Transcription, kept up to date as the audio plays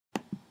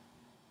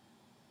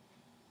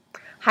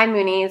Hi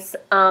Moonies.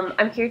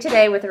 I'm here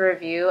today with a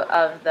review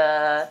of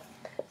the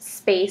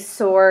Space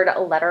Sword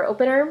letter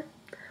opener.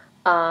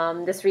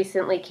 This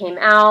recently came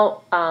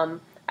out.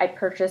 I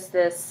purchased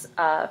this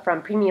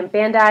from Premium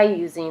Bandai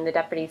using the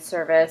Deputy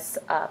service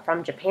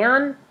from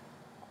Japan.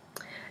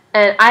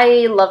 And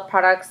I love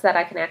products that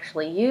I can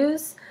actually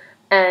use.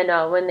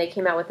 And when they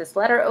came out with this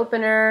letter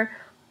opener,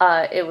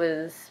 it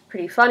was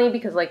pretty funny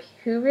because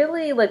who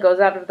really goes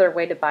out of their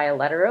way to buy a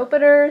letter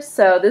opener?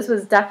 So this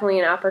was definitely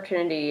an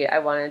opportunity I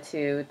wanted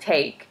to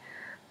take.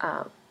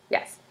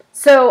 Yes.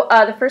 So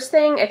the first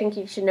thing I think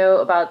you should know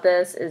about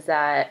this is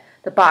that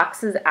the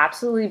box is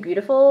absolutely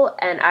beautiful,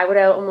 and I would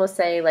almost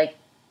say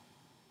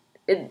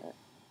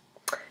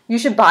you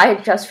should buy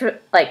it just for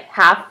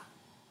half.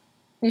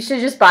 You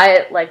should just buy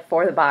it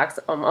for the box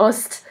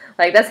almost.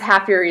 That's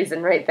half your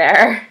reason right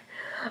there.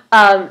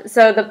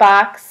 So the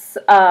box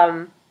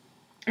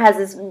has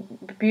this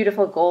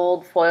beautiful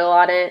gold foil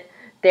on it.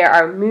 There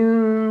are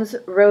moons,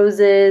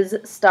 roses,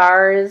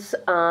 stars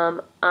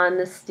on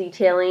this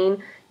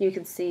detailing. You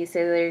can see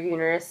Sailor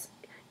Uranus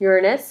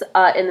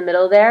in the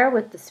middle there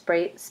with the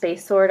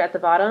space sword at the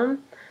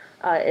bottom.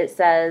 It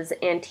says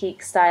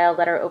antique style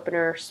letter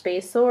opener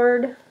space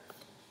sword.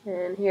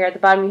 And here at the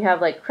bottom you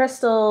have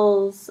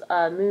crystals,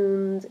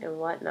 moons, and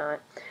whatnot.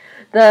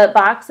 The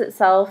box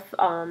itself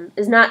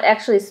is not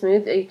actually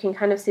smooth. You can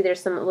kind of see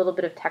there's a little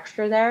bit of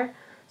texture there.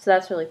 So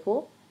that's really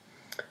cool.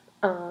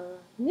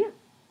 Yeah.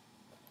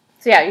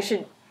 So yeah, you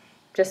should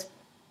just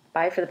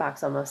buy it for the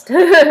box almost.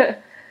 Okay.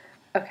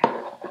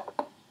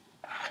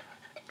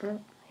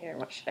 Here,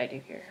 what should I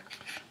do here?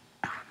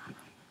 There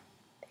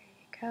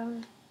you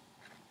go.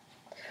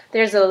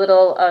 There's a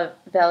little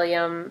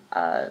vellum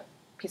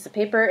piece of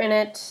paper in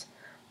it,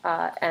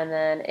 and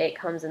then it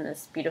comes in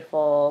this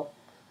beautiful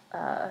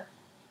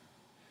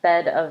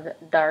bed of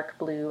dark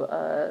blue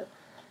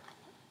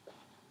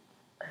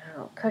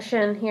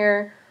cushion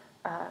here.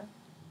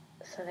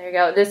 So there you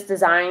go. This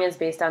design is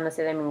based on the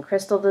Sailor Moon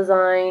crystal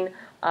design.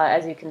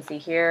 As you can see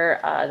here,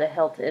 the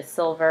hilt is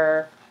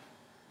silver,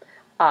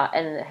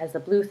 and it has the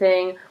blue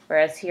thing,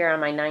 whereas here on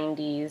my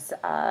 90s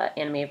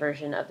anime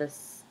version of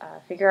this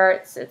figure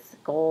arts, it's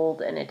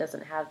gold, and it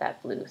doesn't have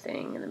that blue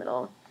thing in the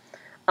middle.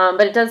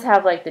 But it does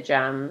have the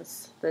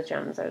gems. The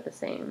gems are the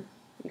same.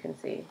 You can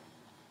see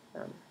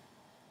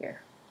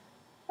here.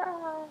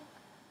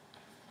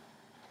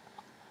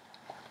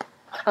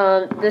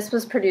 This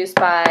was produced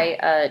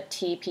by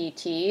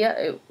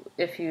TPT.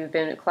 If you've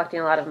been collecting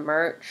a lot of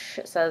merch,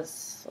 it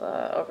says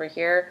over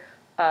here.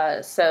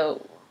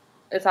 So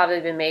it's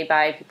obviously been made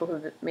by people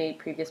who've made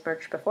previous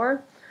merch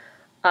before.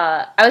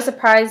 I was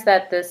surprised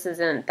that this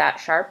isn't that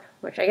sharp,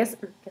 which I guess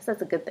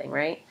that's a good thing,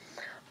 right?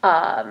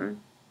 But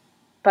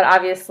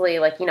obviously,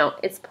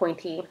 it's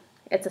pointy.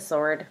 It's a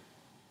sword,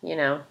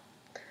 So,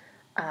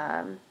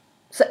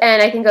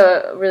 and I think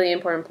a really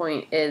important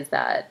point is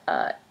that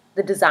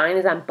the design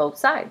is on both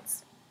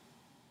sides.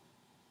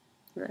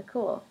 Isn't that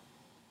cool?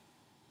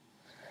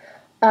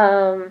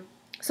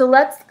 So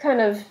let's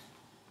kind of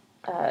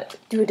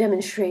do a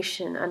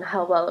demonstration on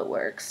how well it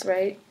works,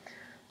 right?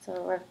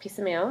 So I have a piece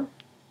of mail.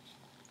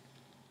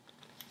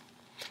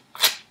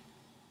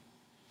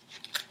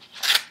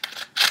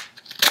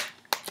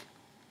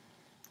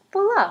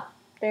 Voila!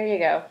 There you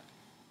go.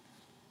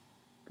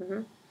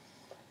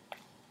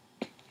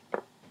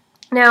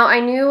 Now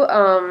I knew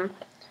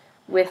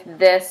with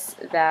this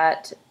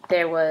that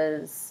there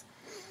was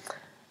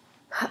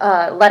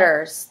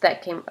letters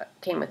that came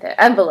with it,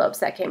 envelopes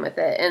that came with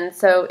it, and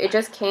so it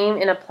just came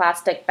in a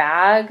plastic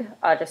bag,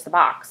 just a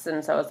box,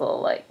 and so I was a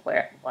little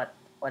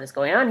what is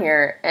going on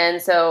here?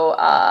 And so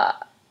I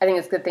think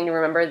it's a good thing to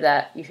remember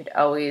that you should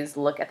always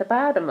look at the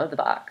bottom of the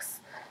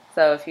box.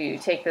 So if you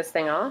take this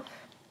thing off,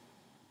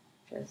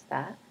 which is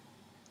that.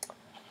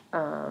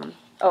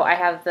 I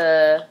have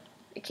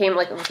it came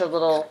with a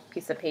little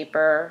piece of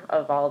paper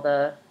of all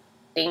the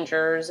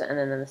dangers, and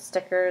then the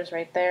stickers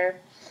right there.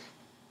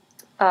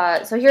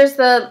 So here's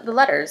the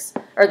letters,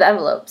 or the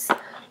envelopes.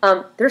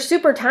 They're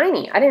super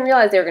tiny. I didn't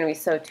realize they were going to be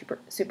so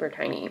super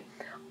tiny.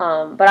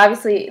 But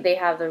obviously they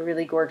have the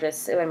really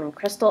gorgeous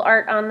crystal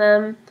art on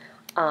them.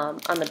 On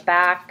the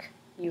back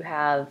you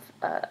have,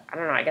 I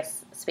don't know, I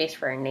guess space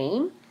for a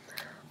name.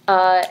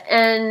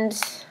 And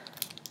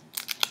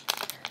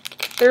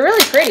they're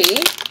really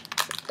pretty.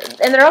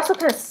 And they're also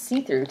kind of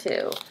see-through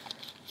too.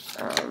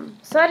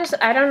 So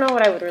I don't know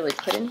what I would really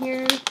put in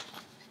here.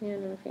 Yeah, I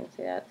don't know if you can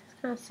see that.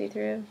 It's kind of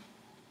see-through.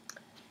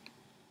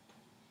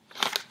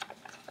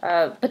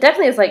 But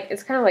definitely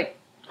it's kind of like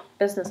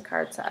business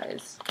card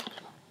size.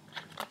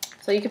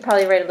 So you could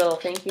probably write a little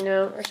thank you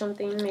note or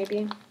something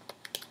maybe.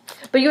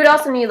 But you would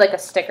also need a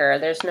sticker.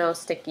 There's no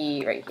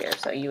sticky right here,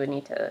 so you would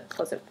need to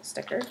close it with a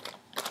sticker.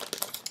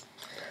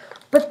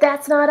 But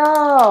that's not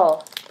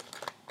all.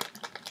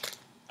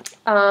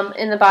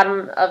 In the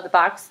bottom of the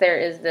box there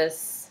is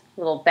this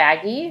little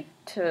baggie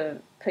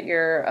to put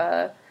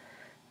your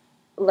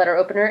letter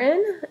opener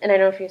in, and I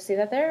don't know if you see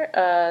that there.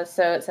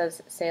 So it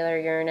says Sailor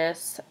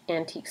Uranus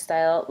Antique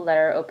Style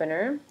Letter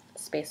Opener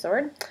Space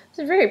Sword. It's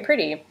very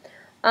pretty.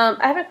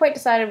 I haven't quite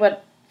decided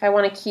what if I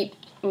want to keep,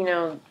 you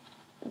know,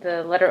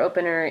 the letter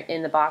opener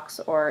in the box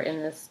or in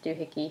this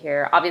doohickey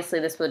here, obviously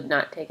this would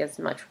not take as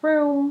much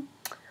room.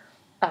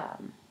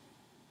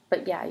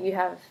 But yeah, you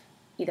have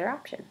either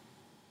option.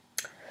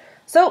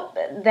 So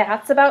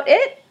that's about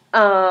it.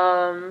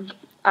 I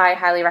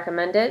highly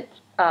recommend it.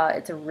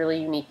 It's a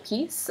really unique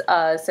piece.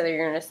 Sailor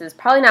Uranus is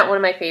probably not one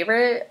of my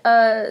favorite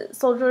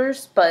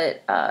soldiers,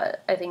 but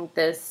I think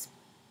this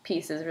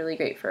piece is really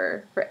great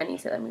for any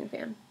Sailor Moon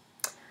fan.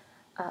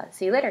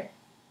 See you later.